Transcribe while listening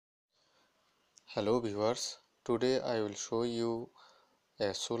Hello viewers, today I will show you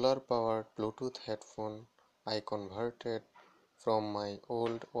a solar powered Bluetooth headphone I converted from my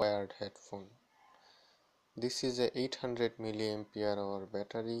old wired headphone. This is a 800 mAh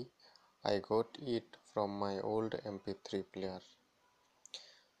battery. I got it from my old MP3 player.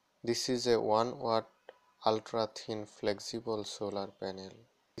 This is a 1 watt ultra thin flexible solar panel.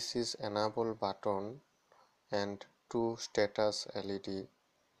 This is enable button and two status LED.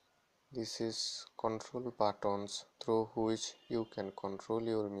 This is control buttons through which you can control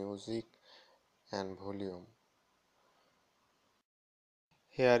your music and volume.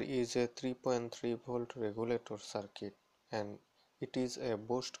 Here is a 3.3 volt regulator circuit, and it is a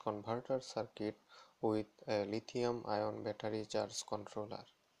boost converter circuit with a lithium ion battery charge controller.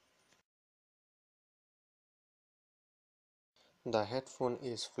 The headphone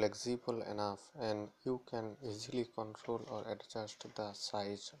is flexible enough and you can easily control or adjust the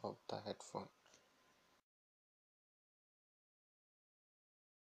size of the headphone.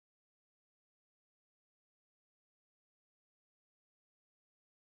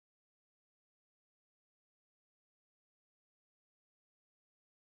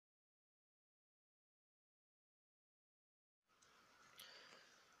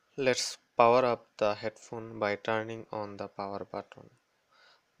 Let's power up the headphone by turning on the power button.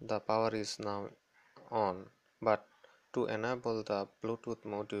 The power is now on, but to enable the Bluetooth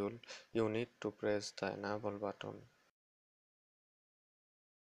module, you need to press the enable button.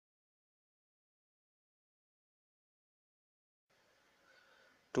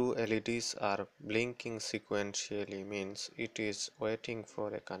 Two LEDs are blinking sequentially, means it is waiting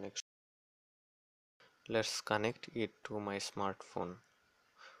for a connection. Let's connect it to my smartphone.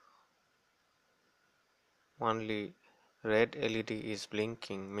 Only red LED is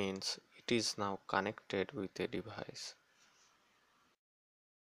blinking, means it is now connected with a device.